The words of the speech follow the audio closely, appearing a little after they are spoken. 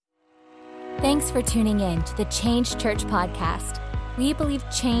Thanks for tuning in to the Change Church podcast. We believe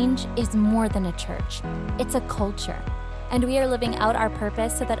change is more than a church. It's a culture. And we are living out our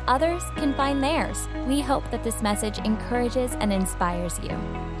purpose so that others can find theirs. We hope that this message encourages and inspires you.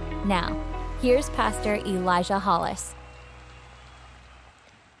 Now, here's Pastor Elijah Hollis.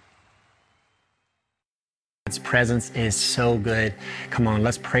 God's presence is so good. Come on,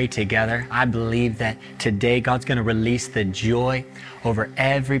 let's pray together. I believe that today God's going to release the joy over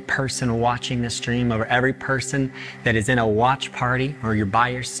every person watching the stream, over every person that is in a watch party or you're by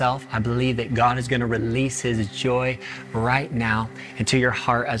yourself. I believe that God is going to release His joy right now into your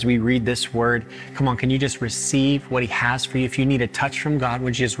heart as we read this word. Come on, can you just receive what He has for you? If you need a touch from God,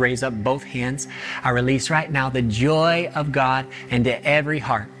 would you just raise up both hands? I release right now the joy of God into every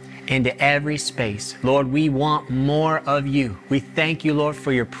heart, into every space. Lord, we want more of you. We thank you, Lord,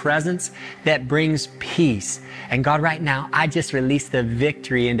 for your presence that brings peace. And God, right now, I just release the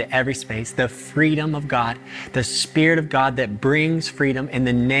victory into every space, the freedom of God, the Spirit of God that brings freedom in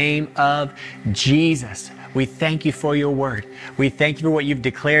the name of Jesus. We thank you for your word. We thank you for what you've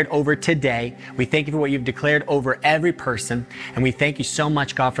declared over today. We thank you for what you've declared over every person. And we thank you so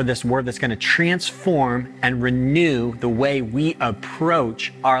much, God, for this word that's going to transform and renew the way we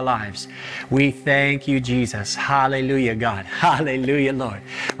approach our lives. We thank you, Jesus. Hallelujah, God. Hallelujah, Lord.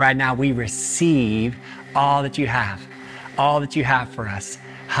 Right now, we receive all that you have for us.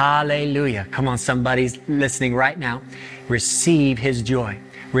 Hallelujah. Come on, somebody's listening right now. Receive His joy.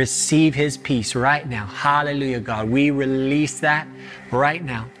 Receive His peace right now. Hallelujah, God. We release that right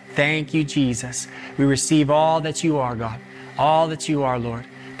now. Thank you, Jesus. We receive all that you are, God. All that you are, Lord.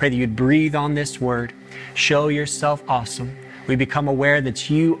 Pray that you'd breathe on this word. Show yourself awesome. We become aware that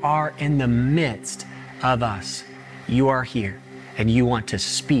you are in the midst of us. You are here, and you want to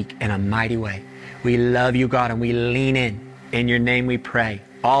speak in a mighty way. We love you, God, and we lean in. In your name we pray.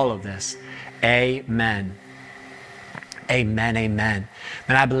 All of this. Amen. Amen, amen.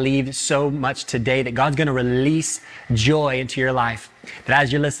 And I believe so much today that God's going to release joy into your life. That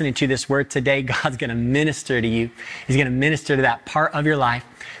as you're listening to this word today, God's going to minister to you. He's going to minister to that part of your life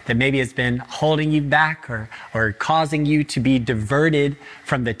that maybe has been holding you back or causing you to be diverted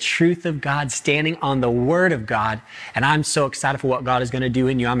from the truth of God, standing on the Word of God. And I'm so excited for what God is going to do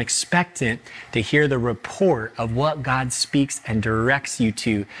in you. I'm expectant to hear the report of what God speaks and directs you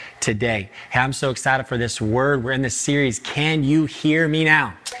to today. Hey, I'm so excited for this word. We're in this series, Can You Hear Me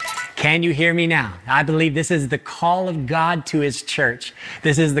Now? Can you hear me now? I believe this is the call of God to His church.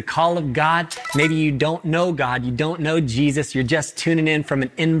 This is the call of God. Maybe you don't know God. You don't know Jesus. You're just tuning in from an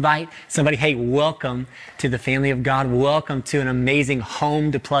invite. Somebody, hey, welcome to the family of God. Welcome to an amazing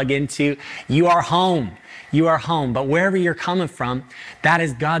home to plug into. You are home. You are home. But wherever you're coming from, that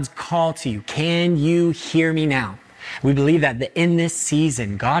is God's call to you. Can you hear me now? We believe that in this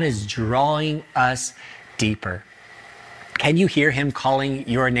season, God is drawing us deeper. Can you hear Him calling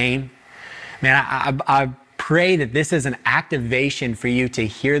your name? Man, I pray that this is an activation for you to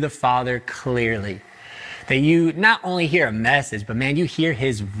hear the Father clearly. That you not only hear a message, but man, you hear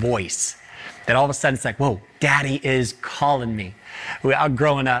His voice. That all of a sudden it's like, whoa, Daddy is calling me.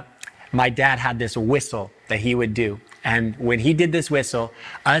 Growing up, my dad had this whistle that he would do. And when he did this whistle,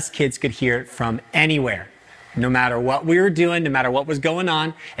 us kids could hear it from anywhere. No matter what we were doing, no matter what was going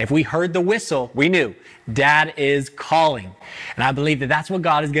on, if we heard the whistle, we knew Dad is calling. And I believe that that's what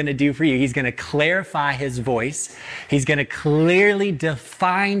God is going to do for you. He's going to clarify His voice. He's going to clearly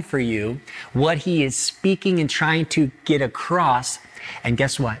define for you what He is speaking and trying to get across. And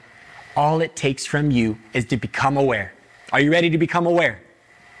guess what? All it takes from you is to become aware. Are you ready to become aware?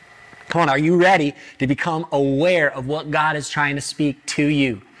 Come on, are you ready to become aware of what God is trying to speak to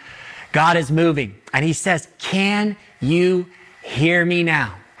you? God is moving, and He says, can you hear me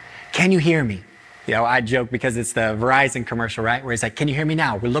now? Can you hear me? You know, I joke because it's the Verizon commercial, right? Where He's like, can you hear me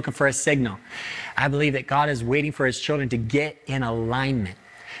now? We're looking for a signal. I believe that God is waiting for His children to get in alignment,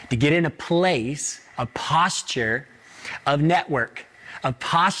 to get in a place, a posture of network, a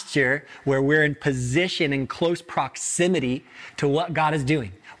posture where we're in position in close proximity to what God is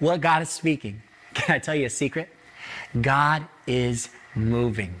doing, what God is speaking. Can I tell you a secret? God is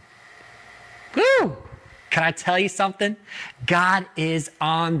moving. Woo! Can I tell you something? God is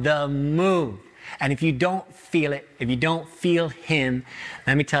on the move. And if you don't feel it, if you don't feel Him,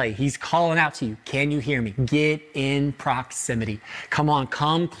 let me tell you, He's calling out to you. Can you hear me? Get in proximity. Come on,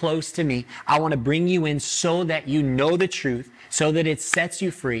 come close to me. I want to bring you in so that you know the truth, so that it sets you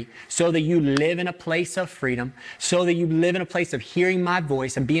free, so that you live in a place of freedom, so that you live in a place of hearing my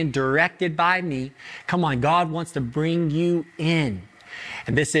voice and being directed by me. Come on, God wants to bring you in.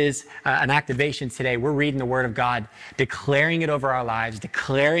 And this is an activation today. We're reading the Word of God, declaring it over our lives,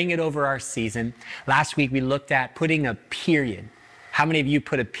 declaring it over our season. Last week, we looked at putting a period. How many of you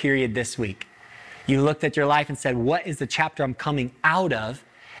put a period this week? You looked at your life and said, what is the chapter I'm coming out of?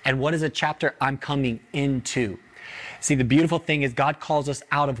 And what is the chapter I'm coming into? See, the beautiful thing is God calls us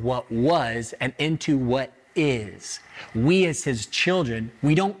out of what was and into what is. We as His children,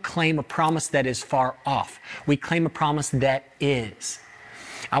 we don't claim a promise that is far off. We claim a promise that is.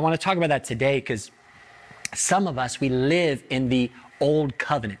 I want to talk about that today because some of us, we live in the old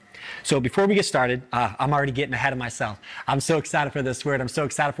covenant. So before we get started, I'm already getting ahead of myself. I'm so excited for this word. I'm so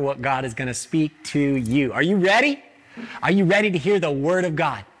excited for what God is going to speak to you. Are you ready? Are you ready to hear the word of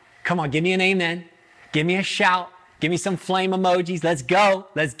God? Come on, give me an amen. Give me a shout. Give me some flame emojis. Let's go.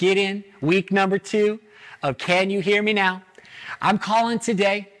 Let's get in. Week number 2 of Can You Hear Me Now? I'm calling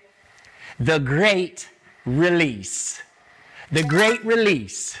today the Great Release. The Great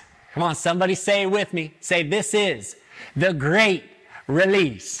Release. Come on, somebody say it with me. Say, this is the Great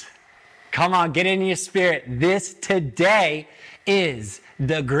Release. Come on, get in your spirit. This today is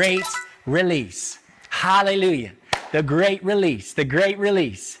the Great Release. Hallelujah. The Great Release. The Great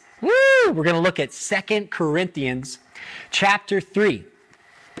Release. Woo! We're going to look at 2 Corinthians chapter 3.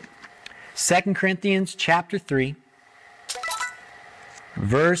 2 Corinthians chapter 3,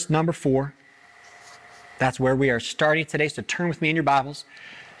 verse number 4. That's where we are starting today. So turn with me in your Bibles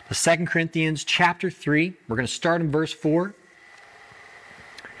to 2 Corinthians chapter 3. We're going to start in verse 4.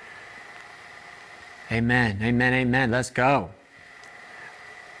 Amen, amen, amen. Let's go.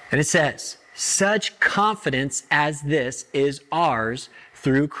 And it says, such confidence as this is ours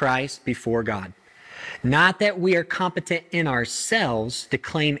through Christ before God. Not that we are competent in ourselves to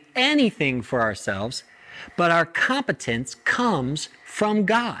claim anything for ourselves, but our competence comes from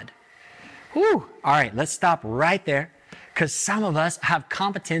God. Whew. All right, let's stop right there because some of us have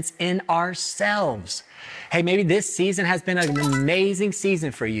competence in ourselves. Hey, maybe this season has been an amazing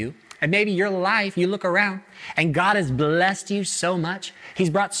season for you. And maybe your life, you look around and God has blessed you so much.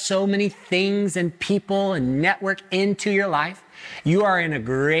 He's brought so many things and people and network into your life. You are in a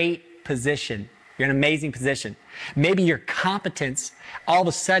great position. You're in an amazing position. Maybe your competence all of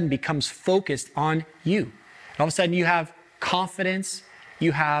a sudden becomes focused on you. And all of a sudden you have confidence,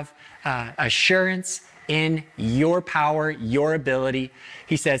 you have assurance in your power, your ability.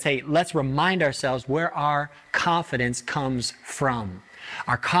 He says, hey, let's remind ourselves where our confidence comes from.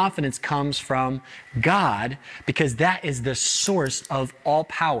 Our confidence comes from God because that is the source of all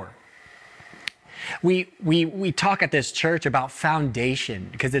power. We talk at this church about foundation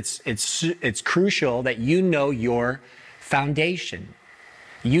because it's crucial that you know your foundation.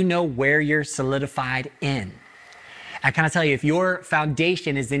 You know where you're solidified in. And can I tell you, if your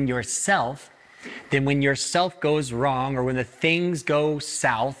foundation is in yourself, then when yourself goes wrong or when the things go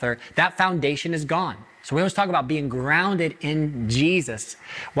south, or that foundation is gone. So we always talk about being grounded in Jesus.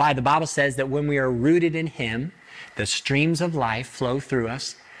 Why? The Bible says that when we are rooted in Him, the streams of life flow through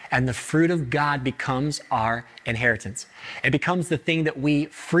us and the fruit of God becomes our inheritance. It becomes the thing that we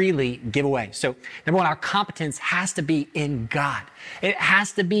freely give away. So number one, our competence has to be in God. It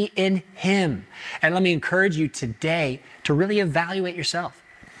has to be in Him. And let me encourage you today to really evaluate yourself.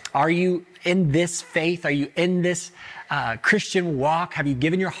 Are you in this faith? Are you in this Christian walk? Have you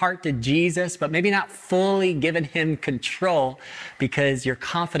given your heart to Jesus, but maybe not fully given Him control because your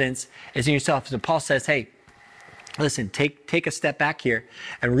confidence is in yourself? So Paul says, hey, listen, take a step back here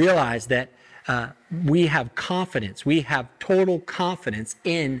and realize that we have confidence. We have total confidence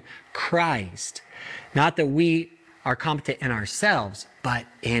in Christ. Not that we are competent in ourselves, but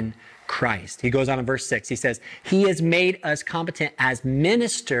in Christ. He goes on in verse 6. He says, He has made us competent as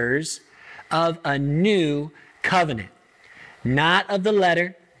ministers of a new covenant. Not of the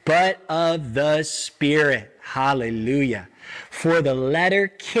letter, but of the Spirit. Hallelujah. For the letter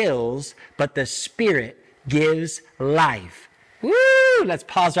kills, but the Spirit gives life. Woo! Let's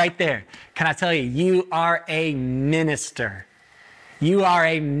pause right there. Can I tell you, you are a minister. You are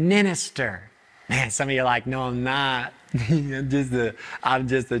a minister. Man, some of you are like, no, I'm not. I'm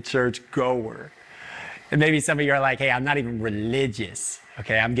just a church goer. And maybe some of you are like, hey, I'm not even religious.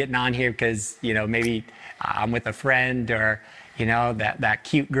 Okay, I'm getting on here because, maybe I'm with a friend or, that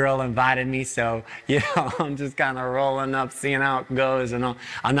cute girl invited me. So, I'm just kind of rolling up, seeing how it goes. And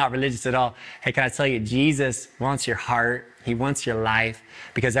I'm not religious at all. Hey, can I tell you, Jesus wants your heart. He wants your life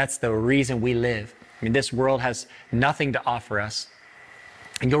because that's the reason we live. I mean, this world has nothing to offer us.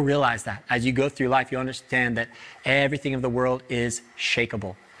 And you'll realize that as you go through life, you understand that everything of the world is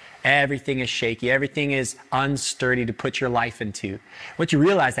shakeable. Everything is shaky. Everything is unsturdy to put your life into. Once you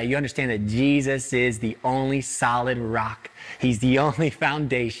realize that, you understand that Jesus is the only solid rock. He's the only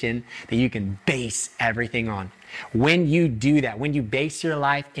foundation that you can base everything on. When you do that, when you base your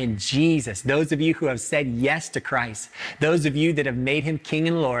life in Jesus, those of you who have said yes to Christ, those of you that have made him King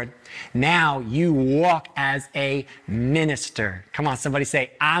and Lord, now you walk as a minister. Come on, somebody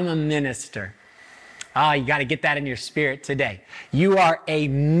say, I'm a minister. Oh, you got to get that in your spirit today. You are a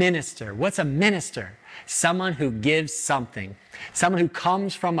minister. What's a minister? Someone who gives something. Someone who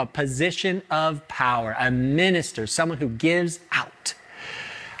comes from a position of power. A minister, someone who gives out.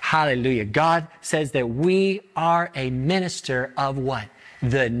 Hallelujah. God says that we are a minister of what?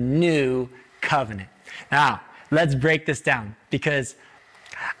 The new covenant. Now, let's break this down, because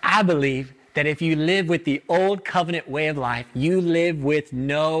I believe that if you live with the old covenant way of life, you live with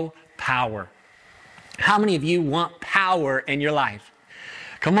no power. How many of you want power in your life?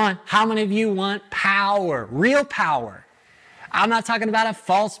 Come on. How many of you want power? Real power. I'm not talking about a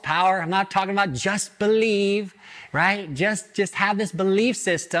false power. I'm not talking about just believe, right? Just have this belief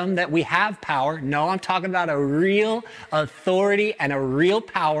system that we have power. No, I'm talking about a real authority and a real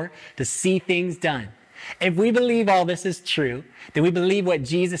power to see things done. If we believe all this is true, then we believe what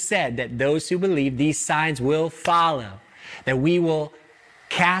Jesus said, that those who believe, these signs will follow, that we will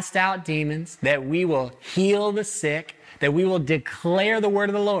cast out demons, that we will heal the sick, that we will declare the word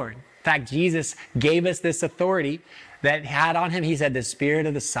of the Lord. In fact, Jesus gave us this authority that had on him. He said, the Spirit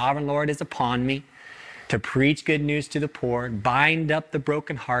of the sovereign Lord is upon me to preach good news to the poor, bind up the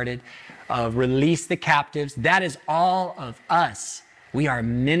brokenhearted, release the captives. That is all of us. We are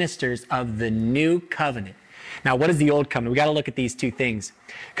ministers of the new covenant. Now, what is the old covenant? We got to look at these two things,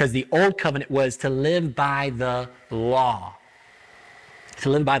 because the old covenant was to live by the law. To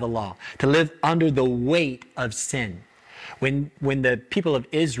live by the law, to live under the weight of sin. When the people of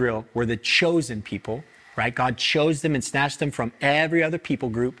Israel were the chosen people, right? God chose them and snatched them from every other people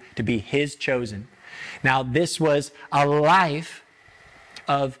group to be his chosen. Now, this was a life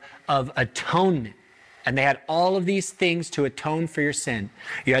of atonement. And they had all of these things to atone for your sin.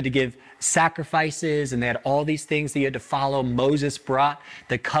 You had to give sacrifices, and they had all these things that you had to follow. Moses brought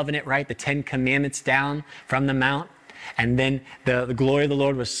the covenant, right? The 10 Commandments down from the mount. And then the glory of the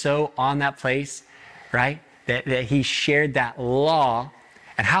Lord was so on that place, right? That he shared that law.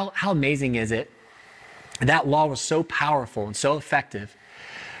 And how amazing is it? That law was so powerful and so effective.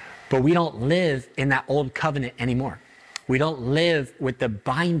 But we don't live in that old covenant anymore. We don't live with the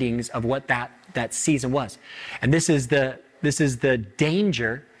bindings of what that season was. And this is the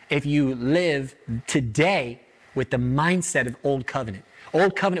danger if you live today with the mindset of old covenant.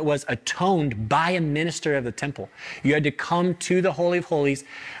 Old covenant was atoned by a minister of the temple. You had to come to the Holy of Holies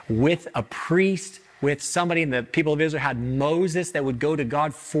with a priest, with somebody, and the people of Israel had Moses that would go to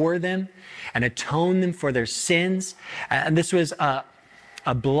God for them and atone them for their sins. And this was a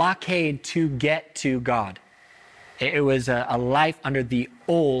blockade to get to God. It was a life under the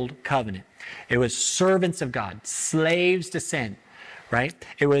old covenant. It was servants of God, slaves to sin. Right?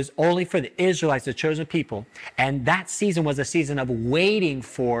 It was only for the Israelites, the chosen people. And that season was a season of waiting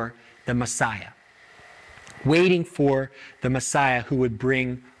for the Messiah. Waiting for the Messiah who would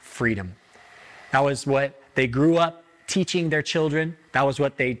bring freedom. That was what they grew up teaching their children. That was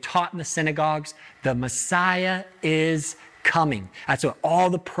what they taught in the synagogues. The Messiah is coming. That's what all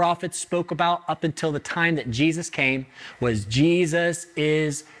the prophets spoke about up until the time that Jesus came, was Jesus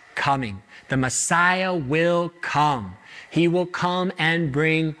is coming. The Messiah will come. He will come and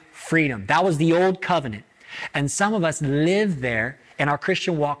bring freedom. That was the old covenant. And some of us live there in our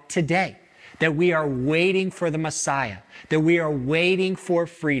Christian walk today, that we are waiting for the Messiah, that we are waiting for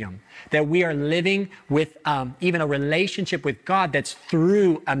freedom, that we are living with even a relationship with God that's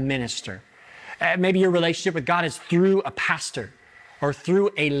through a minister. Maybe your relationship with God is through a pastor or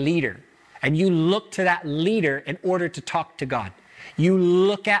through a leader, and you look to that leader in order to talk to God. You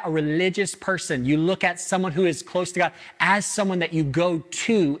look at a religious person, you look at someone who is close to God as someone that you go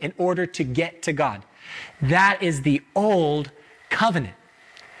to in order to get to God. That is the old covenant.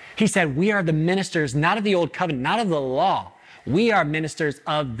 He said, we are the ministers, not of the old covenant, not of the law. We are ministers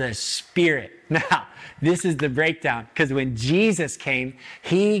of the Spirit. Now, this is the breakdown, because when Jesus came,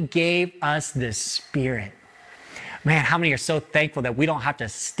 he gave us the Spirit. Man, how many are so thankful that we don't have to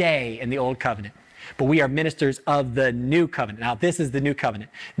stay in the old covenant? But we are ministers of the new covenant. Now, this is the new covenant.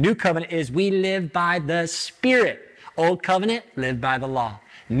 New covenant is we live by the Spirit. Old covenant, live by the law.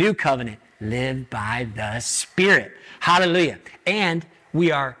 New covenant, live by the Spirit. Hallelujah. And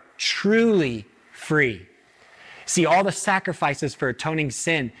we are truly free. See, all the sacrifices for atoning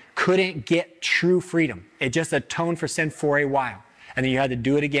sin couldn't get true freedom. It just atoned for sin for a while. And then you had to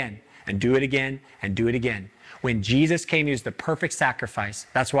do it again and do it again and do it again. When Jesus came, he was the perfect sacrifice.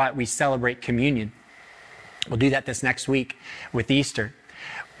 That's why we celebrate communion. We'll do that this next week with Easter.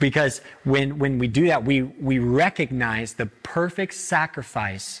 Because when we do that, we recognize the perfect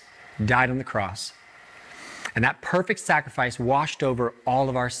sacrifice died on the cross. And that perfect sacrifice washed over all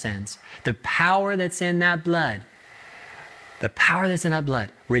of our sins. The power that's in that blood,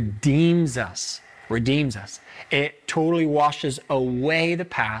 redeems us. It totally washes away the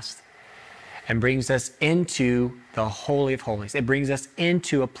past and brings us into the Holy of Holies. It brings us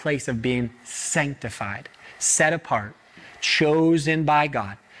into a place of being sanctified, set apart, chosen by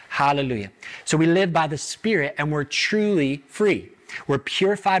God. Hallelujah. So we live by the Spirit and we're truly free. We're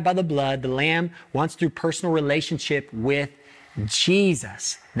purified by the blood, the Lamb, once through personal relationship with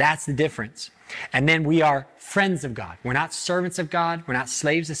Jesus. That's the difference. And then we are friends of God. We're not servants of God. We're not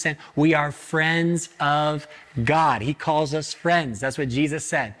slaves of sin. We are friends of God. He calls us friends. That's what Jesus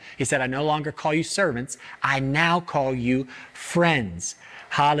said. He said, I no longer call you servants. I now call you friends.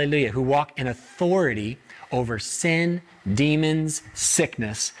 Hallelujah. Who walk in authority over sin, demons,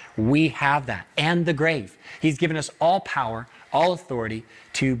 sickness. We have that. And the grave. He's given us all power, all authority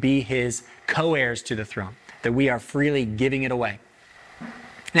to be his co-heirs to the throne, that we are freely giving it away.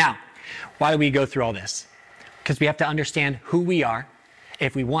 Now, why do we go through all this? Because we have to understand who we are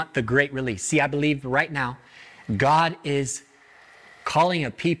if we want the great release. See, I believe right now, God is calling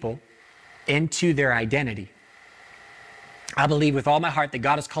a people into their identity. I believe with all my heart that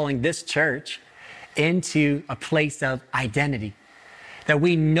God is calling this church into a place of identity, that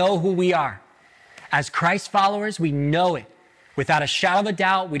we know who we are. As Christ followers, we know it. Without a shadow of a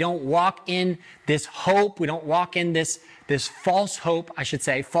doubt, we don't walk in this hope. We don't walk in this false hope,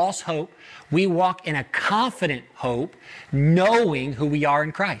 false hope. We walk in a confident hope, knowing who we are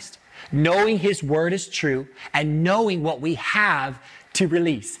in Christ, knowing his word is true, and knowing what we have to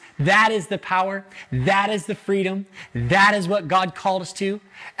release. That is the power. That is the freedom. That is what God called us to.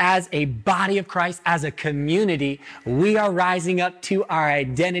 As a body of Christ, as a community, we are rising up to our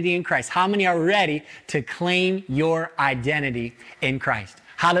identity in Christ. How many are ready to claim your identity in Christ?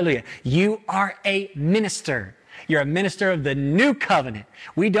 Hallelujah. You are a minister. You're a minister of the new covenant.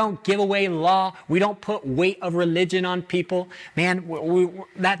 We don't give away law. We don't put weight of religion on people. Man,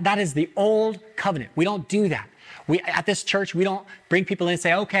 that is the old covenant. We don't do that. At this church, we don't bring people in and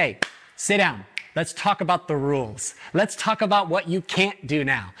say, okay, sit down. Let's talk about the rules. Let's talk about what you can't do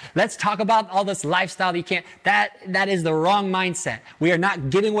now. Let's talk about all this lifestyle that you can't. That is the wrong mindset. We are not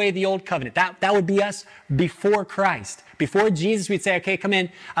giving away the old covenant. That would be us before Christ. Before Jesus, we'd say, okay, come in.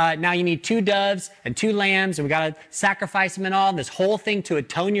 Now you need 2 doves and 2 lambs, and we got to sacrifice them and all. And this whole thing to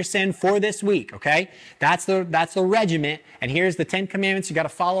atone your sin for this week, okay? That's the regiment. And here's the 10 commandments. You got to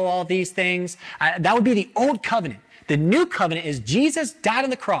follow all these things. That would be the old covenant. The new covenant is Jesus died on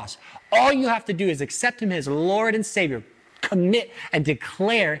the cross. All you have to do is accept him as Lord and Savior. Commit and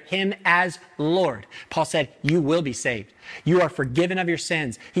declare him as Lord. Paul said, you will be saved. You are forgiven of your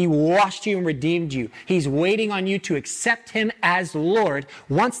sins. He washed you and redeemed you. He's waiting on you to accept him as Lord.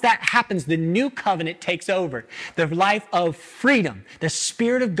 Once that happens, the new covenant takes over. The life of freedom. The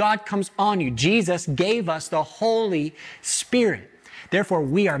Spirit of God comes on you. Jesus gave us the Holy Spirit. Therefore,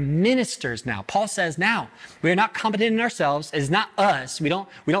 we are ministers now. Paul says now, we are not competent in ourselves. It's not us. We don't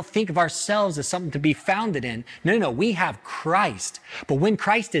think of ourselves as something to be founded in. No. We have Christ. But when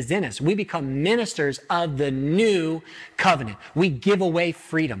Christ is in us, we become ministers of the new covenant. We give away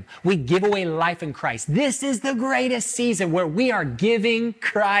freedom. We give away life in Christ. This is the greatest season where we are giving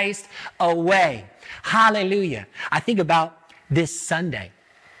Christ away. Hallelujah. I think about this Sunday.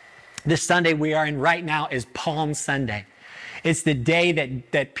 This Sunday we are in right now is Palm Sunday. It's the day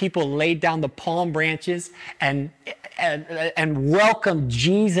that people laid down the palm branches and welcomed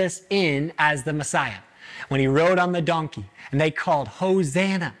Jesus in as the Messiah when he rode on the donkey. And they called,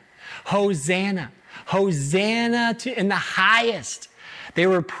 Hosanna, Hosanna, Hosanna in the highest. They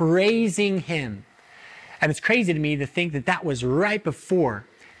were praising him. And it's crazy to me to think that was right before.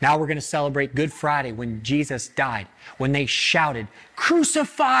 Now we're going to celebrate Good Friday when Jesus died, when they shouted,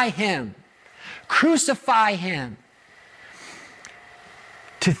 crucify him, crucify him.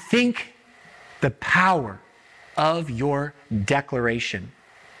 To think the power of your declaration.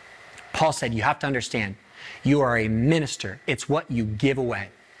 Paul said, you have to understand, you are a minister. It's what you give away.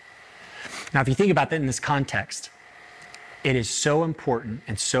 Now, if you think about that in this context, it is so important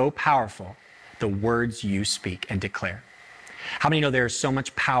and so powerful, the words you speak and declare. How many know there is so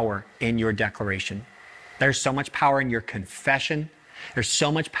much power in your declaration? There's so much power in your confession. There's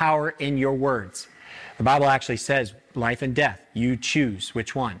so much power in your words. The Bible actually says life and death. You choose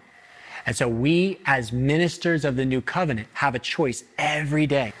which one. And so we, as ministers of the new covenant, have a choice every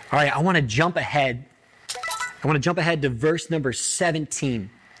day. All right, I want to jump ahead. I want to jump ahead to verse number 17.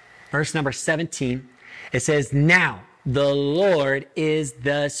 Verse number 17, it says, "Now the Lord is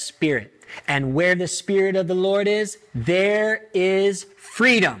the Spirit. And where the Spirit of the Lord is, there is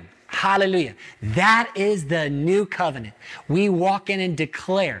freedom." Hallelujah. That is the new covenant. We walk in and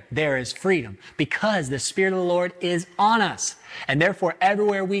declare there is freedom because the Spirit of the Lord is on us. And therefore,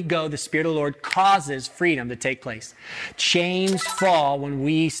 everywhere we go, the Spirit of the Lord causes freedom to take place. Chains fall when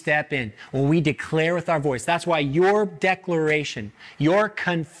we step in, when we declare with our voice. That's why your declaration, your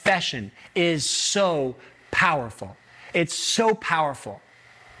confession is so powerful. It's so powerful.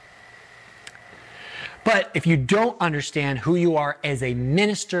 But if you don't understand who you are as a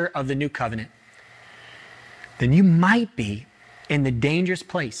minister of the new covenant, then you might be in the dangerous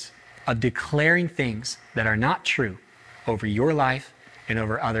place of declaring things that are not true over your life and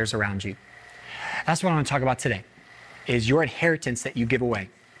over others around you. That's what I want to talk about today, is your inheritance that you give away.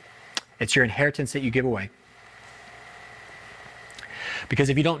 It's your inheritance that you give away. Because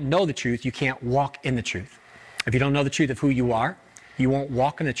if you don't know the truth, you can't walk in the truth. If you don't know the truth of who you are, you won't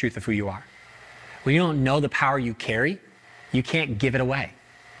walk in the truth of who you are. When you don't know the power you carry, you can't give it away.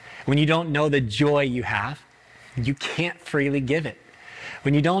 When you don't know the joy you have, you can't freely give it.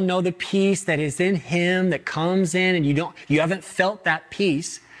 When you don't know the peace that is in Him that comes in and you haven't felt that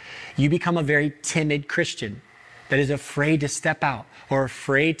peace, you become a very timid Christian that is afraid to step out or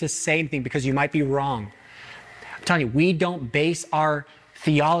afraid to say anything because you might be wrong. I'm telling you, we don't base our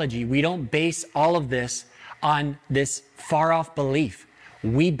theology, we don't base all of this on this far off belief.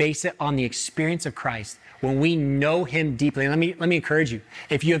 We base it on the experience of Christ. When we know Him deeply, let me encourage you.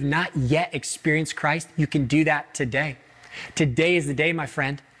 If you have not yet experienced Christ, you can do that today. Today is the day, my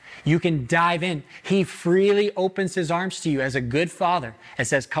friend. You can dive in. He freely opens His arms to you as a good father and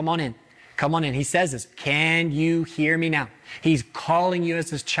says, "Come on in. Come on in." He says this, "Can you hear me now?" He's calling you as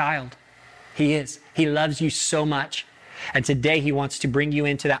His child. He is. He loves you so much. And today He wants to bring you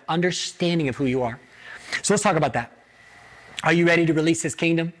into that understanding of who you are. So let's talk about that. Are you ready to release His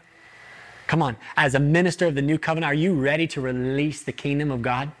kingdom? Come on. As a minister of the new covenant, are you ready to release the kingdom of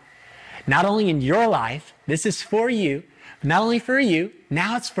God? Not only in your life, this is for you, not only for you,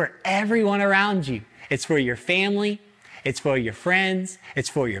 now it's for everyone around you. It's for your family, it's for your friends, it's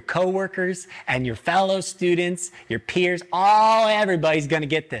for your coworkers and your fellow students, your peers. Everybody's going to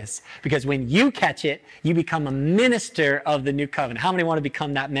get this. Because when you catch it, you become a minister of the new covenant. How many want to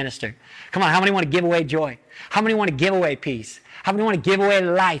become that minister? Come on, how many want to give away joy? How many want to give away peace? How many want to give away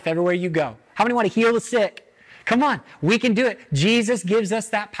life everywhere you go? How many want to heal the sick? Come on, we can do it. Jesus gives us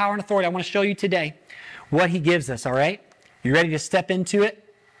that power and authority. I want to show you today what He gives us, all right? You ready to step into it?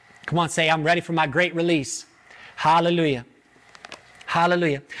 Come on, say, "I'm ready for my great release." Hallelujah.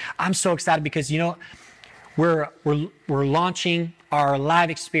 Hallelujah. I'm so excited because, we're launching our live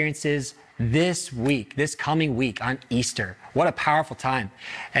experiences this week, this coming week on Easter. What a powerful time.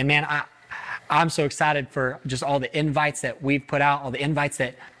 And man, I'm so excited for just all the invites that we've put out, all the invites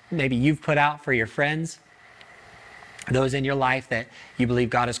that maybe you've put out for your friends, those in your life that you believe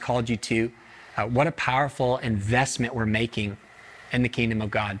God has called you to. What a powerful investment we're making in the kingdom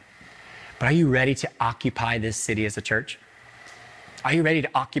of God. But are you ready to occupy this city as a church? Are you ready to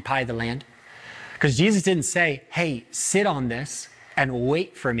occupy the land? Because Jesus didn't say, "Hey, sit on this and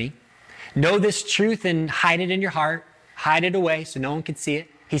wait for me. Know this truth and hide it in your heart. Hide it away so no one can see it."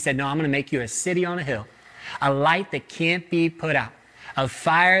 He said, "No, I'm going to make you a city on a hill, a light that can't be put out, a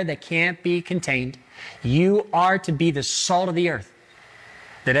fire that can't be contained. You are to be the salt of the earth,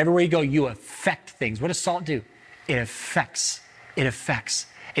 that everywhere you go, you affect things." What does salt do? It affects.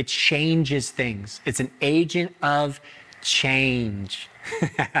 It changes things. It's an agent of change.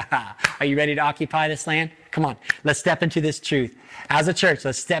 Are you ready to occupy this land? Come on, let's step into this truth. As a church,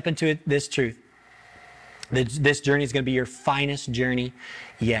 let's step into this truth. This journey is going to be your finest journey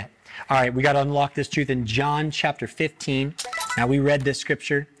yet. All right, we got to unlock this truth in John chapter 15. Now, we read this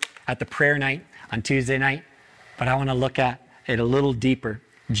scripture at the prayer night on Tuesday night, but I want to look at it a little deeper.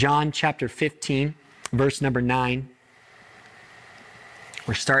 John chapter 15, verse number 9.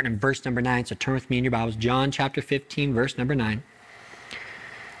 We're starting in verse number 9, so turn with me in your Bibles. John chapter 15, verse number 9.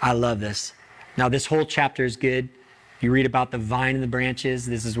 I love this. Now, this whole chapter is good. You read about the vine and the branches.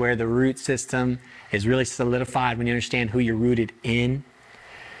 This is where the root system is really solidified when you understand who you're rooted in.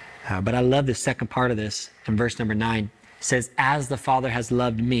 But I love the second part of this in verse number 9. It says, "As the Father has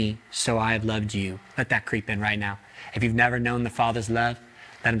loved me, so I have loved you." Let that creep in right now. If you've never known the Father's love,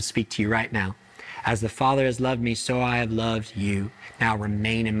 let Him speak to you right now. "As the Father has loved me, so I have loved you. Now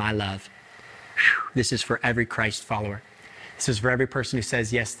remain in my love." Whew. This is for every Christ follower. This is for every person who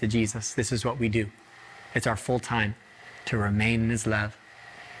says yes to Jesus. This is what we do. It's our full time to remain in his love,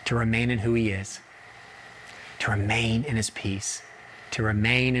 to remain in who he is, to remain in his peace, to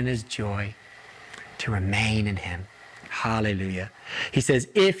remain in his joy, to remain in him. Hallelujah. He says,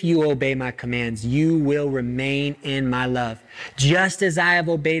 if you obey my commands, you will remain in my love, just as I have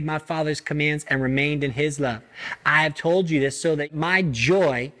obeyed my Father's commands and remained in his love. I have told you this so that my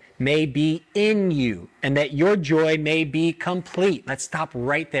joy may be in you and that your joy may be complete. Let's stop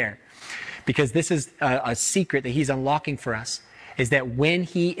right there, because this is a secret that he's unlocking for us, is that when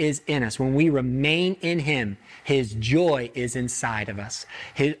he is in us, when we remain in him, his joy is inside of us.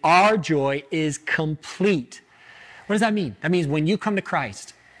 Our joy is complete. What does that mean? That means when you come to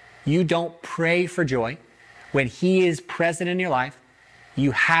Christ, you don't pray for joy. When he is present in your life,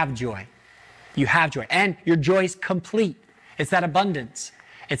 you have joy. You have joy. And your joy is complete. It's that abundance.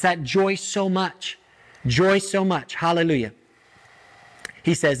 It's that joy so much. Joy so much. Hallelujah.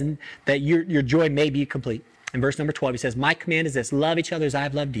 He says that your joy may be complete. In verse number 12, he says, my command is this, love each other as I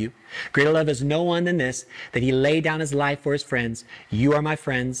have loved you. Greater love is no one than this, that he laid down his life for his friends. You are my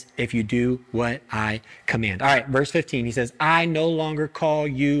friends if you do what I command. All right, verse 15, he says, I no longer call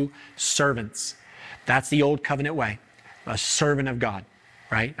you servants. That's the old covenant way, a servant of God,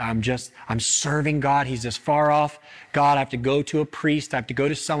 right? I'm serving God. He's just far off. God, I have to go to a priest. I have to go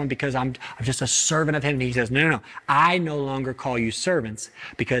to someone because I'm just a servant of him. And he says, no. I no longer call you servants,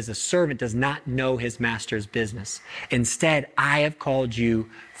 because a servant does not know his master's business. Instead, I have called you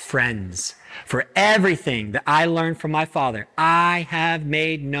friends. For everything that I learned from my Father, I have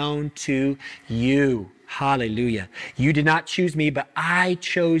made known to you. Hallelujah. You did not choose me, but I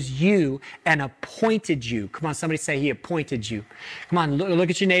chose you and appointed you. Come on, somebody say he appointed you. Come on, look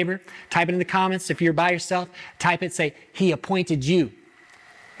at your neighbor. Type it in the comments. If you're by yourself, type it, say he appointed you.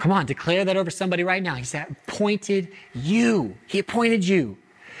 Come on, declare that over somebody right now. He said, appointed you. He appointed you.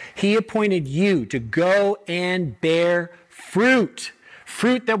 He appointed you to go and bear fruit.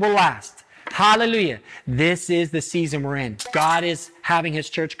 Fruit that will last. Hallelujah. This is the season we're in. God is having his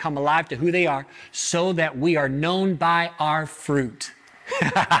church come alive to who they are so that we are known by our fruit.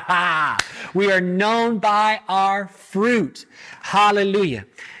 We are known by our fruit. Hallelujah.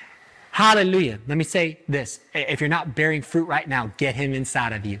 Hallelujah. Let me say this. If you're not bearing fruit right now, get him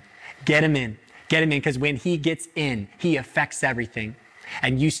inside of you. Get him in. Get him in, because when he gets in, he affects everything.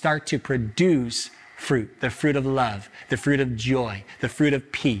 And you start to produce fruit, the fruit of love, the fruit of joy, the fruit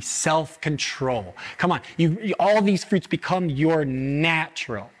of peace, self-control. Come on, all these fruits become your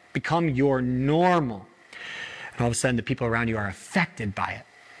natural, become your normal. And all of a sudden, the people around you are affected by it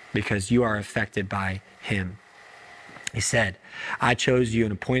because you are affected by him. He said, I chose you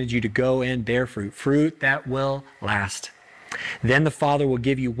and appointed you to go and bear fruit, fruit that will last. Then the Father will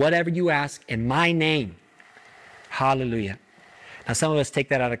give you whatever you ask in my name. Hallelujah. Now, some of us take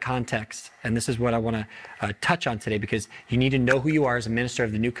that out of context, and this is what I want to touch on today, because you need to know who you are as a minister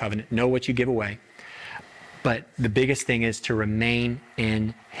of the new covenant, know what you give away. But the biggest thing is to remain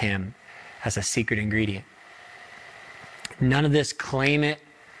in him as a secret ingredient. None of this claim it,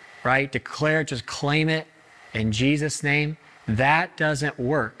 right? Declare it, just claim it in Jesus' name. That doesn't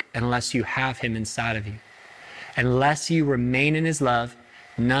work unless you have him inside of you. Unless you remain in his love,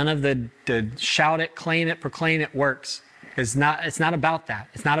 none of the shout it, claim it, proclaim it works. It's not about that.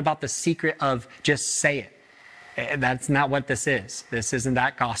 It's not about the secret of just say it. That's not what this is. This isn't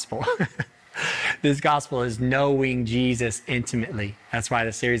that gospel. This gospel is knowing Jesus intimately. That's why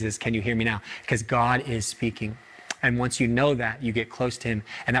the series is Can You Hear Me Now? Because God is speaking. And once you know that, you get close to him.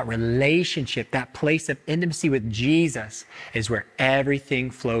 And that relationship, that place of intimacy with Jesus is where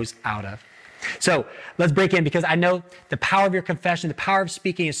everything flows out of. So let's break in, because I know the power of your confession, the power of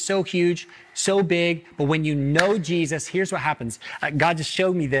speaking is so huge, so big. But when you know Jesus, here's what happens. God just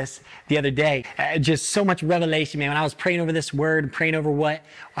showed me this the other day. Just so much revelation, man. When I was praying over this word, praying over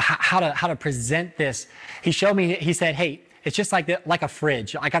how to present this, he showed me, he said, hey, it's just like a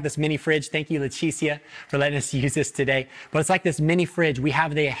fridge. I got this mini fridge. Thank you, Leticia, for letting us use this today. But it's like this mini fridge. We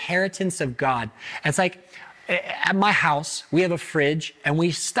have the inheritance of God. And it's like at my house, we have a fridge and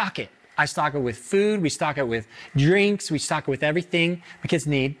we stock it. I stock it with food, we stock it with drinks, we stock it with everything the kids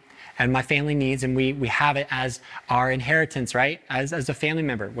need and my family needs, and we have it as our inheritance, right? As a family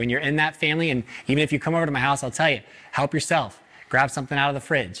member. When you're in that family, and even if you come over to my house, I'll tell you, help yourself. Grab something out of the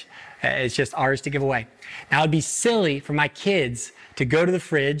fridge. It's just ours to give away. Now, it'd be silly for my kids to go to the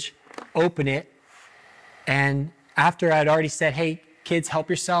fridge, open it, and after I'd already said, hey, kids, help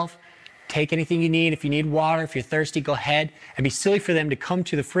yourself. Take anything you need. If you need water, if you're thirsty, go ahead. It'd be silly for them to come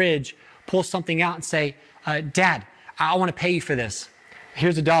to the fridge, pull something out and say, Dad, I want to pay you for this.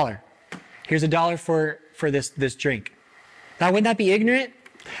 Here's $1. Here's $1 for this drink. Now, wouldn't that be ignorant?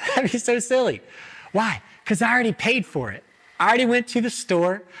 That'd be so silly. Why? Because I already paid for it. I already went to the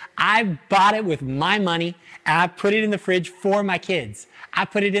store. I bought it with my money, and I put it in the fridge for my kids. I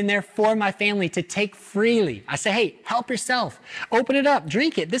put it in there for my family to take freely. I say, hey, help yourself. Open it up.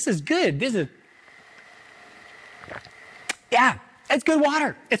 Drink it. This is good. Yeah, it's good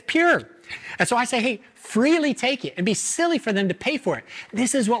water. It's pure. And so I say, hey, freely take it. It'd be silly for them to pay for it.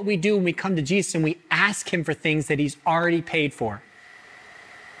 This is what we do when we come to Jesus and we ask him for things that he's already paid for.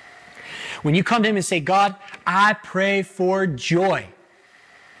 When you come to him and say, God, I pray for joy.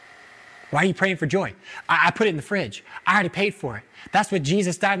 Why are you praying for joy? I put it in the fridge. I already paid for it. That's what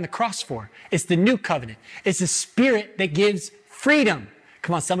Jesus died on the cross for. It's the new covenant. It's the Spirit that gives freedom.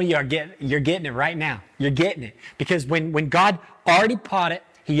 Come on, some of you you're getting it right now. You're getting it. Because when God already bought it,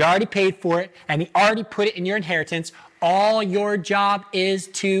 he already paid for it, and he already put it in your inheritance, all your job is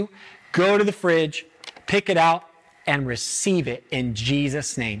to go to the fridge, pick it out, and receive it in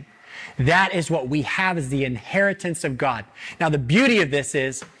Jesus' name. That is what we have as the inheritance of God. Now, the beauty of this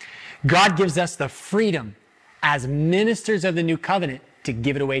is God gives us the freedom as ministers of the new covenant to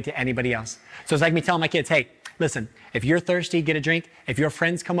give it away to anybody else. So it's like me telling my kids, hey, listen, if you're thirsty, get a drink. If your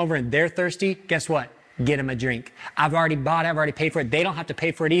friends come over and they're thirsty, guess what? Get them a drink. I've already bought it. I've already paid for it. They don't have to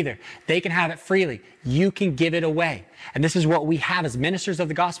pay for it either. They can have it freely. You can give it away. And this is what we have as ministers of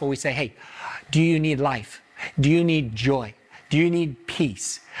the gospel. We say, hey, do you need life? Do you need joy? Do you need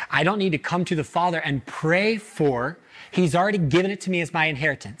peace? I don't need to come to the Father and pray for. He's already given it to me as my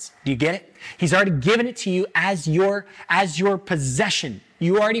inheritance. Do you get it? He's already given it to you as your possession.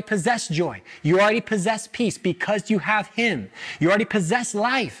 You already possess joy. You already possess peace because you have him. You already possess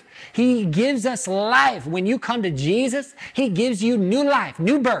life. He gives us life. When you come to Jesus, he gives you new life,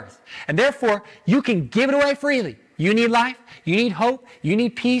 new birth. And therefore, you can give it away freely. You need life. You need hope. You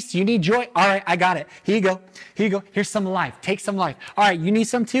need peace. You need joy. All right, I got it. Here you go. Here you go. Here's some life. Take some life. All right, you need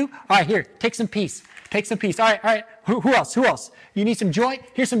some too? All right, here. Take some peace. Take some peace. All right. Who else? Who else? You need some joy?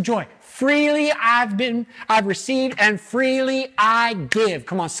 Here's some joy. Freely I've received, and freely I give.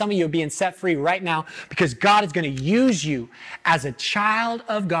 Come on, some of you are being set free right now because God is going to use you as a child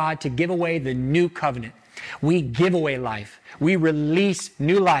of God to give away the new covenant. We give away life. We release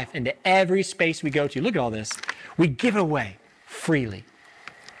new life into every space we go to. Look at all this. We give it away freely.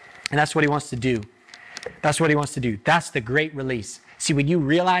 And that's what he wants to do. That's what he wants to do. That's the great release. See, when you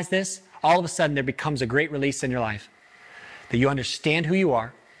realize this, all of a sudden there becomes a great release in your life. That you understand who you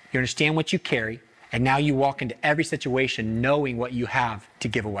are, you understand what you carry, and now you walk into every situation knowing what you have to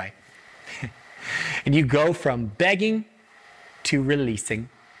give away. And you go from begging to releasing.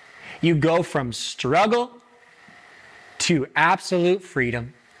 You go from struggle to absolute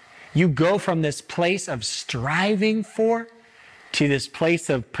freedom. You go from this place of striving for to this place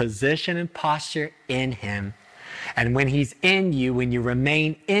of position and posture in him. And when he's in you, when you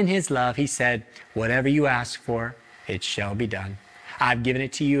remain in his love, he said, whatever you ask for, it shall be done. I've given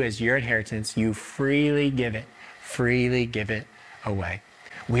it to you as your inheritance. You freely give it away.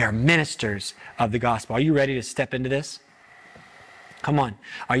 We are ministers of the gospel. Are you ready to step into this? Come on.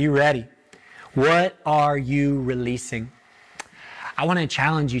 Are you ready? What are you releasing? I want to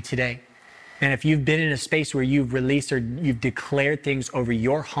challenge you today. And if you've been in a space where you've released or you've declared things over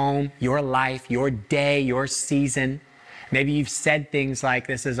your home, your life, your day, your season, maybe you've said things like,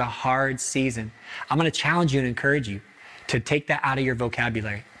 this is a hard season. I'm going to challenge you and encourage you to take that out of your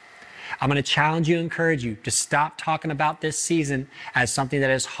vocabulary. I'm going to challenge you and encourage you to stop talking about this season as something that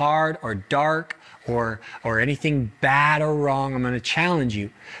is hard or dark or anything bad or wrong. I'm going to challenge you.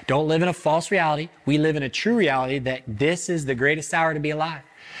 Don't live in a false reality. We live in a true reality that this is the greatest hour to be alive.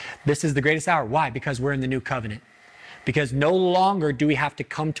 This is the greatest hour. Why? Because we're in the new covenant. Because no longer do we have to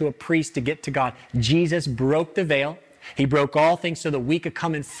come to a priest to get to God. Jesus broke the veil. He broke all things so that we could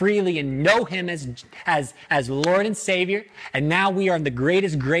come in freely and know him as Lord and Savior. And now we are in the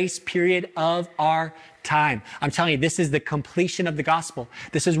greatest grace period of our time. I'm telling you, this is the completion of the gospel.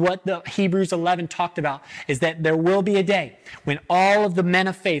 This is what the Hebrews 11 talked about, is that there will be a day when all of the men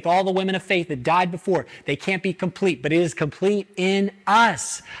of faith, all the women of faith that died before, they can't be complete, but it is complete in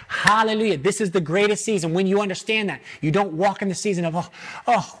us. Hallelujah. This is the greatest season. When you understand that, you don't walk in the season of,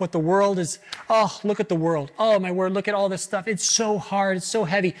 what the world is, look at the world. Oh, my word, look at all this stuff. It's so hard. It's so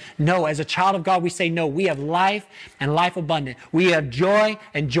heavy. No, as a child of God, we say, no, we have life and life abundant. We have joy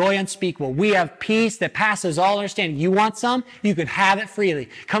and joy unspeakable. We have peace that passes all understanding. You want some? You can have it freely.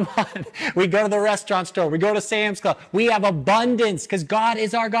 Come on. We go to the restaurant store. We go to Sam's Club. We have abundance because God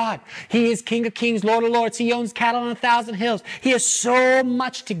is our God. He is King of Kings, Lord of Lords. He owns cattle on 1,000 hills. He has so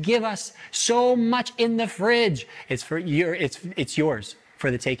much to give us, so much in the fridge. It's yours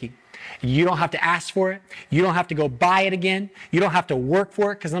for the taking. You don't have to ask for it. You don't have to go buy it again. You don't have to work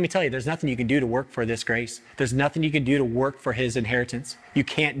for it. Because let me tell you, there's nothing you can do to work for this grace. There's nothing you can do to work for his inheritance. You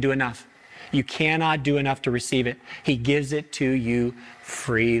can't do enough. You cannot do enough to receive it. He gives it to you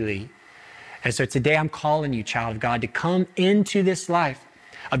freely. And so today I'm calling you, child of God, to come into this life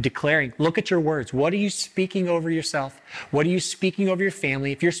of declaring. Look at your words. What are you speaking over yourself? What are you speaking over your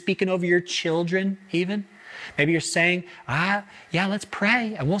family? If you're speaking over your children even, maybe you're saying, yeah, let's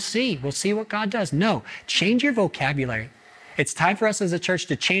pray and we'll see. We'll see what God does. No, change your vocabulary. It's time for us as a church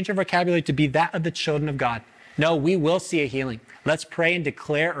to change our vocabulary to be that of the children of God. No, we will see a healing. Let's pray and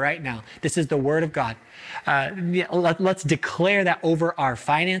declare it right now. This is the word of God. Let's declare that over our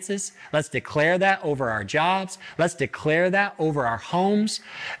finances. Let's declare that over our jobs. Let's declare that over our homes.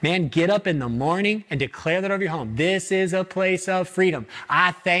 Man, get up in the morning and declare that over your home. This is a place of freedom.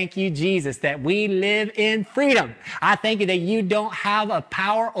 I thank you, Jesus, that we live in freedom. I thank you that you don't have a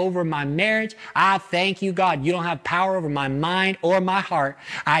power over my marriage. I thank you, God, you don't have power over my mind or my heart.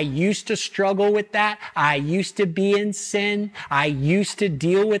 I used to struggle with that. I used to be in sin. I used to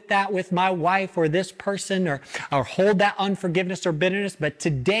deal with that with my wife or this person or hold that unforgiveness or bitterness. But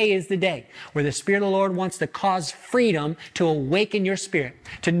today is the day where the Spirit of the Lord wants to cause freedom to awaken your spirit,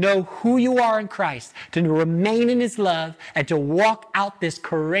 to know who you are in Christ, to remain in his love, and to walk out this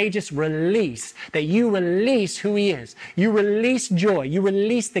courageous release, that you release who he is. You release joy. You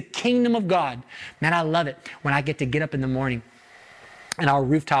release the kingdom of God. Man, I love it when I get up in the morning and our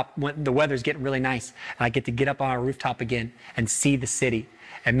rooftop, when the weather's getting really nice, and I get to get up on our rooftop again and see the city.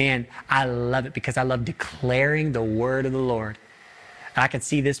 And man, I love it because I love declaring the word of the Lord. And I can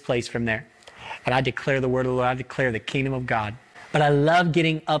see this place from there. And I declare the word of the Lord. I declare the kingdom of God. But I love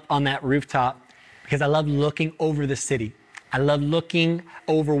getting up on that rooftop because I love looking over the city. I love looking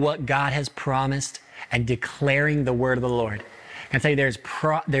over what God has promised and declaring the word of the Lord. I tell you,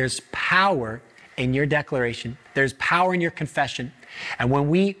 there's power in your declaration. There's power in your confession. And when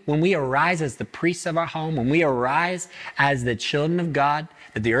we arise as the priests of our home, when we arise as the children of God,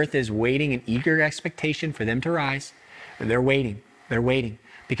 that the earth is waiting in eager expectation for them to rise. They're waiting. They're waiting.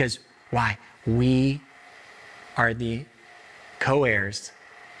 Because why? We are the co-heirs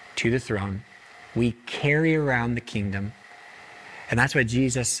to the throne. We carry around the kingdom. And that's what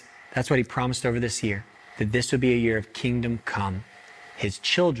he promised over this year, that this would be a year of kingdom come. His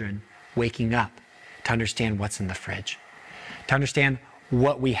children waking up to understand what's in the fridge, to understand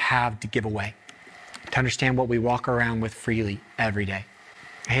what we have to give away, to understand what we walk around with freely every day.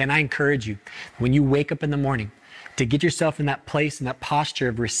 Hey, and I encourage you, when you wake up in the morning, to get yourself in that place, in that posture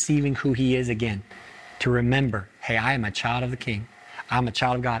of receiving who he is again, to remember, hey, I am a child of the King. I'm a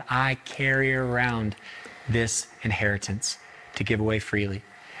child of God. I carry around this inheritance to give away freely.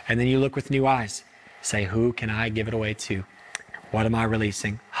 And then you look with new eyes, say, who can I give it away to? What am I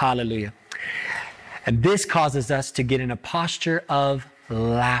releasing? Hallelujah. And this causes us to get in a posture of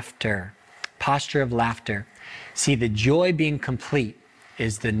laughter. Posture of laughter. See, the joy being complete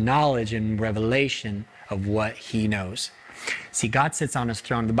is the knowledge and revelation of what he knows. See, God sits on his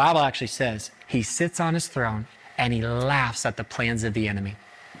throne. The Bible actually says he sits on his throne and he laughs at the plans of the enemy.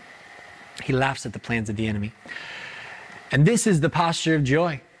 He laughs at the plans of the enemy. And this is the posture of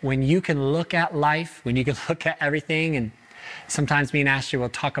joy. When you can look at life, when you can look at everything, and sometimes me and Ashley will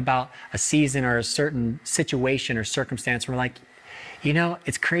talk about a season or a certain situation or circumstance. We're like, you know,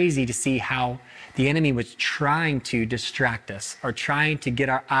 it's crazy to see how the enemy was trying to distract us or trying to get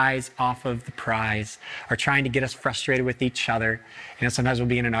our eyes off of the prize or trying to get us frustrated with each other. You know, sometimes we'll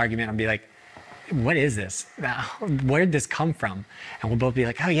be in an argument and I'll be like, what is this? Where did this come from? And we'll both be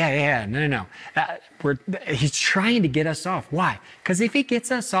like, oh, yeah, no. He's trying to get us off. Why? Because if he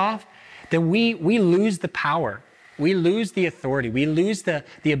gets us off, then we lose the power. We lose the authority. We lose the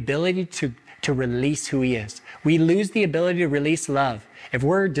ability to release who he is. We lose the ability to release love. If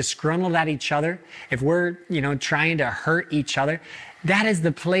we're disgruntled at each other, if we're, trying to hurt each other, that is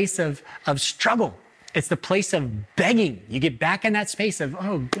the place of struggle. It's the place of begging. You get back in that space of,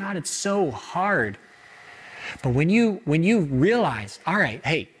 oh God, it's so hard. But when you realize, all right,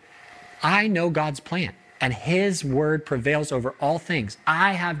 hey, I know God's plan and his word prevails over all things.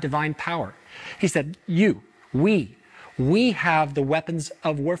 I have divine power. He said, we have the weapons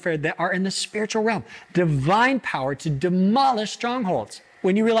of warfare that are in the spiritual realm, divine power to demolish strongholds.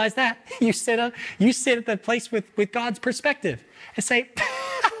 When you realize that, you sit at the place with God's perspective and say,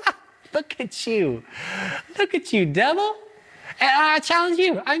 look at you, devil. And I challenge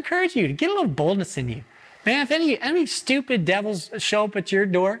you, I encourage you to get a little boldness in you. Man, if any stupid devils show up at your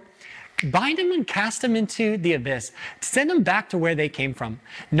door, bind them and cast them into the abyss. Send them back to where they came from.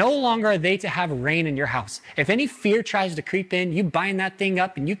 No longer are they to have reign in your house. If any fear tries to creep in, you bind that thing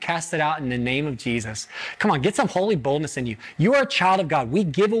up and you cast it out in the name of Jesus. Come on, get some holy boldness in you. You are a child of God. We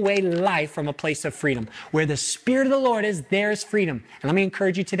give away life from a place of freedom. Where the Spirit of the Lord is, there is freedom. And let me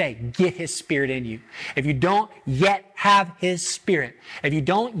encourage you today, get His Spirit in you. If you don't yet have His Spirit, if you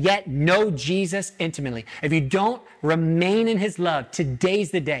don't yet know Jesus intimately, if you don't remain in His love,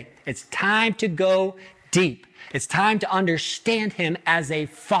 today's the day. It's time to go deep. It's time to understand Him as a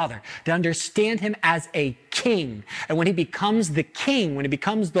Father, to understand Him as a King. And when He becomes the King, when He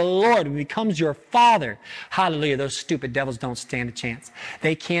becomes the Lord, when He becomes your Father, hallelujah, those stupid devils don't stand a chance.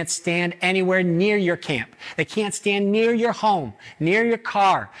 They can't stand anywhere near your camp. They can't stand near your home, near your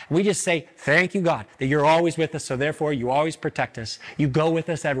car. We just say, thank you, God, that you're always with us, so therefore you always protect us. You go with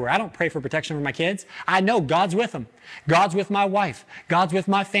us everywhere. I don't pray for protection for my kids. I know God's with them. God's with my wife. God's with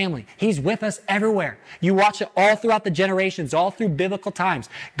my family. He's with us everywhere. You watch it all throughout the generations, all through biblical times.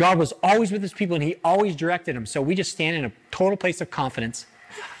 God was always with His people and He always directed them. So we just stand in a total place of confidence.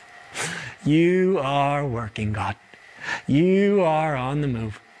 You are working, God. You are on the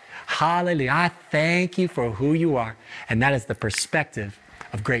move. Hallelujah. I thank You for who You are. And that is the perspective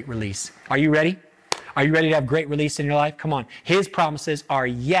of great release. Are you ready? Are you ready to have great release in your life? Come on. His promises are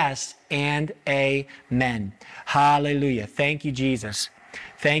yes and amen. Hallelujah. Thank You, Jesus.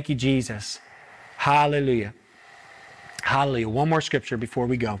 Thank You, Jesus. Hallelujah. Hallelujah. One more scripture before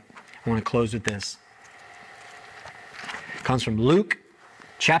we go. I want to close with this. It comes from Luke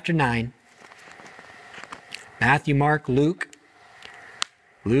chapter 9. Matthew, Mark, Luke.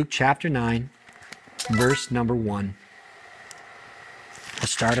 Luke chapter 9, verse number 1.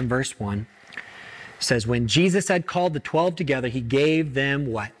 Let's start in verse 1. It says, when Jesus had called the 12 together, He gave them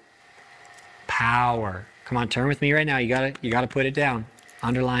what? Power. Come on, turn with me right now. You gotta put it down.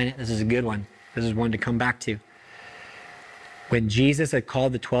 Underline it. This is a good one. This is one to come back to. When Jesus had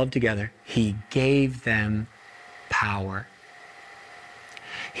called the 12 together, He gave them power.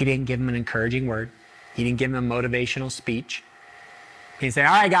 He didn't give them an encouraging word. He didn't give them a motivational speech. He didn't say,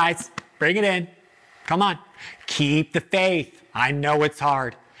 all right, guys, bring it in. Come on. Keep the faith. I know it's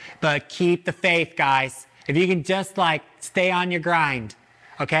hard, but keep the faith, guys. If you can just stay on your grind,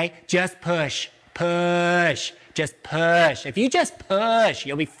 okay? Just push. Just push. If you just push,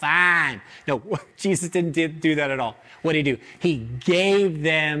 you'll be fine. No, Jesus didn't do that at all. What did He do? He gave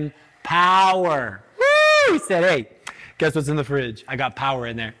them power. Woo! He said, hey, guess what's in the fridge? I got power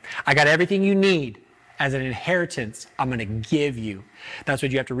in there. I got everything you need as an inheritance. I'm going to give you. That's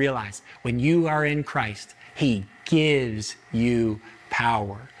what you have to realize. When you are in Christ, He gives you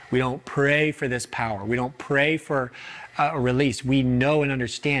power. We don't pray for this power. We don't pray for a release. We know and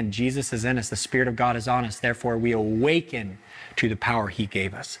understand Jesus is in us. The Spirit of God is on us. Therefore, we awaken to the power He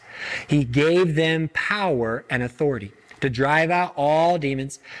gave us. He gave them power and authority to drive out all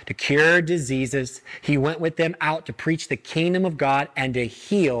demons, to cure diseases. He went with them out to preach the kingdom of God and to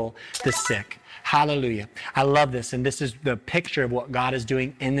heal the sick. Hallelujah. I love this. And this is the picture of what God is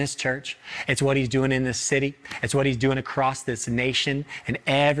doing in this church. It's what He's doing in this city. It's what He's doing across this nation. And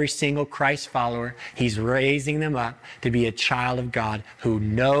every single Christ follower, He's raising them up to be a child of God who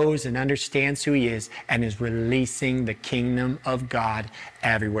knows and understands who He is and is releasing the kingdom of God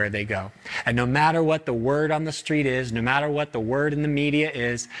everywhere they go. And no matter what the word on the street is, no matter what the word in the media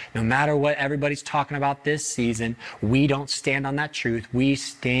is, no matter what everybody's talking about this season, we don't stand on that truth. We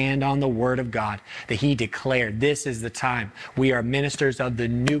stand on the word of God that He declared. This is the time. We are ministers of the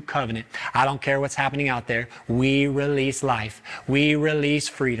new covenant. I don't care what's happening out there. We release life. We release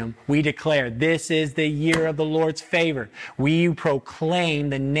freedom. We declare this is the year of the Lord's favor. We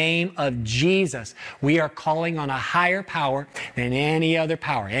proclaim the name of Jesus. We are calling on a higher power than any other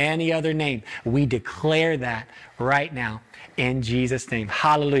power, any other name. We declare that right now in Jesus' name.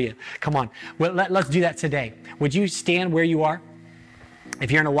 Hallelujah. Come on. Well, let's do that today. Would you stand where you are? If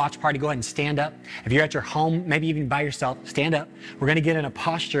you're in a watch party, go ahead and stand up. If you're at your home, maybe even by yourself, stand up. We're going to get in a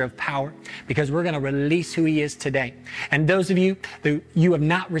posture of power because we're going to release who He is today. And those of you that you have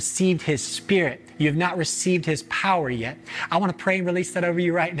not received His Spirit, you have not received His power yet, I want to pray and release that over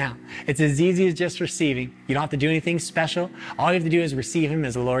you right now. It's as easy as just receiving. You don't have to do anything special. All you have to do is receive Him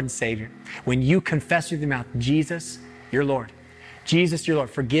as Lord and Savior. When you confess with your mouth, Jesus, your Lord. Jesus, your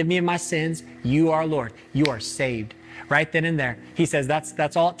Lord. Forgive me of my sins. You are Lord. You are saved. Right then and there, He says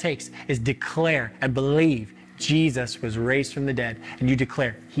that's all it takes is declare and believe Jesus was raised from the dead. And you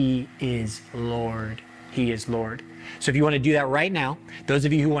declare He is Lord. He is Lord. So if you want to do that right now, those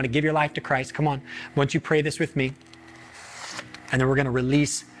of you who want to give your life to Christ, come on. Won't you pray this with me? And then we're going to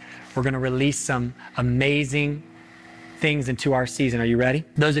release some amazing things into our season. Are you ready?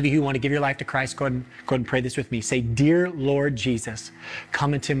 Those of you who want to give your life to Christ, go ahead and pray this with me. Say, "Dear Lord Jesus,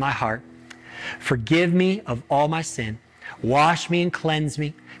 come into my heart. Forgive me of all my sin. Wash me and cleanse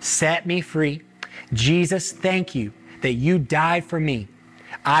me. Set me free. Jesus, thank you that you died for me.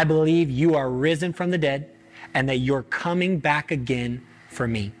 I believe you are risen from the dead and that you're coming back again for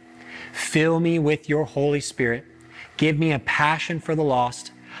me. Fill me with your Holy Spirit. Give me a passion for the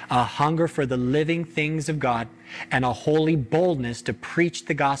lost, a hunger for the living things of God, and a holy boldness to preach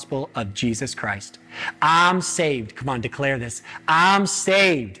the gospel of Jesus Christ. I'm saved." Come on, declare this. "I'm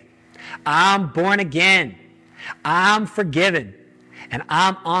saved. I'm born again. I'm forgiven. And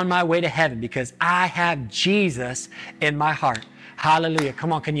I'm on my way to heaven because I have Jesus in my heart." Hallelujah.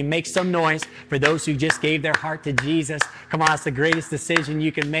 Come on, can you make some noise for those who just gave their heart to Jesus? Come on, that's the greatest decision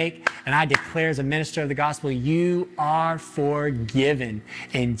you can make. And I declare as a minister of the gospel, you are forgiven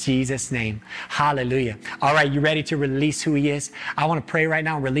in Jesus' name. Hallelujah. All right, you ready to release who he is? I want to pray right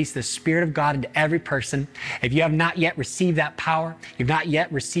now and release the Spirit of God into every person. If you have not yet received that power, you've not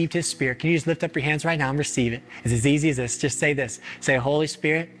yet received his Spirit, can you just lift up your hands right now and receive it? It's as easy as this. Just say this. Say, "Holy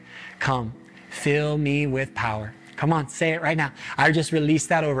Spirit, come, fill me with power." Come on, say it right now. I just release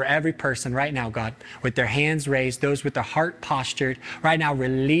that over every person right now, God, with their hands raised, those with their heart postured. Right now,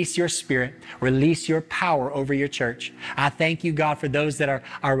 release your Spirit, release your power over your church. I thank you, God, for those that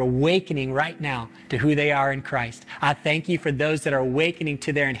are awakening right now to who they are in Christ. I thank you for those that are awakening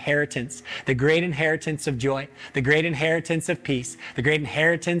to their inheritance, the great inheritance of joy, the great inheritance of peace, the great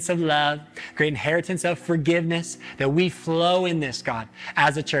inheritance of love, great inheritance of forgiveness, that we flow in this, God,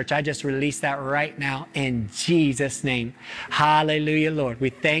 as a church. I just release that right now in Jesus' name. Hallelujah, Lord. We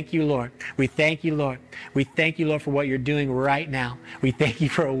thank you, Lord. We thank you, Lord. We thank you, Lord, for what you're doing right now. We thank you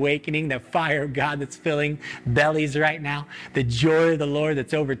for awakening the fire of God that's filling bellies right now, the joy of the Lord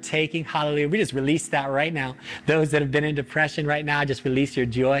that's overtaking. Hallelujah. We just release that right now. Those that have been in depression right now, just release your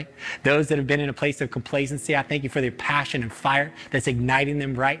joy. Those that have been in a place of complacency, I thank you for their passion and fire that's igniting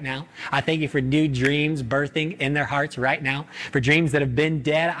them right now. I thank you for new dreams birthing in their hearts right now. For dreams that have been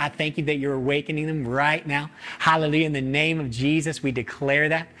dead, I thank you that you're awakening them right now. Hallelujah. In the name of Jesus, we declare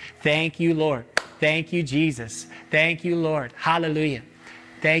that. Thank you, Lord. Thank you, Jesus. Thank you, Lord. Hallelujah.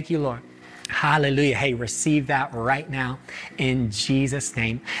 Thank you, Lord. Hallelujah. Hey, receive that right now in Jesus'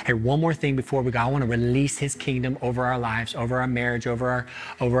 name. Hey, one more thing before we go. I want to release his kingdom over our lives, over our marriage, over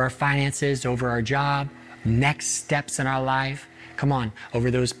our finances, over our job, next steps in our life. Come on,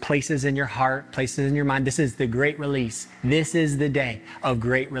 over those places in your heart, places in your mind. This is the great release. This is the day of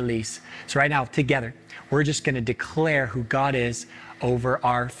great release. So right now, together, we're just going to declare who God is over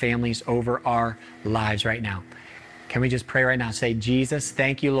our families, over our lives right now. Can we just pray right now? Say, "Jesus,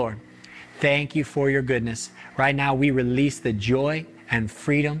 thank you, Lord. Thank you for your goodness." Right now, we release the joy and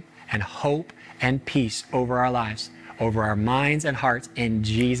freedom and hope and peace over our lives, over our minds and hearts in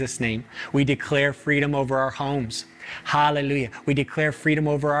Jesus' name. We declare freedom over our homes. Hallelujah. We declare freedom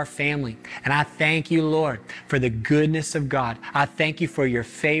over our family. And I thank you, Lord, for the goodness of God. I thank you for your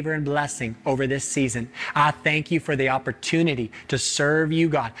favor and blessing over this season. I thank you for the opportunity to serve you,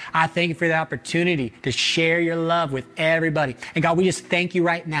 God. I thank you for the opportunity to share your love with everybody. And God, we just thank you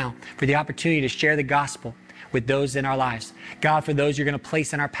right now for the opportunity to share the gospel with those in our lives. God, for those you're going to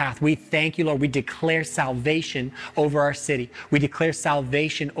place in our path, we thank you, Lord. We declare salvation over our city. We declare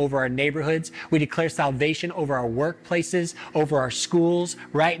salvation over our neighborhoods. We declare salvation over our workplaces, over our schools.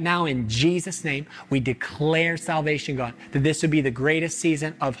 Right now, in Jesus' name, we declare salvation, God, that this would be the greatest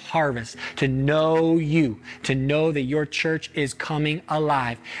season of harvest, to know you, to know that your church is coming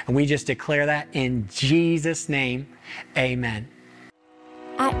alive. And we just declare that in Jesus' name, amen.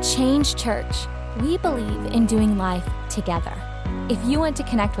 At Change Church, we believe in doing life together. If you want to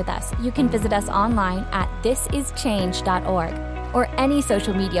connect with us, you can visit us online at thisischange.org or any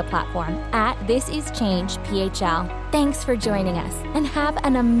social media platform at thisischangephl. Thanks for joining us and have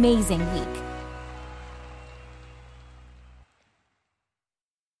an amazing week.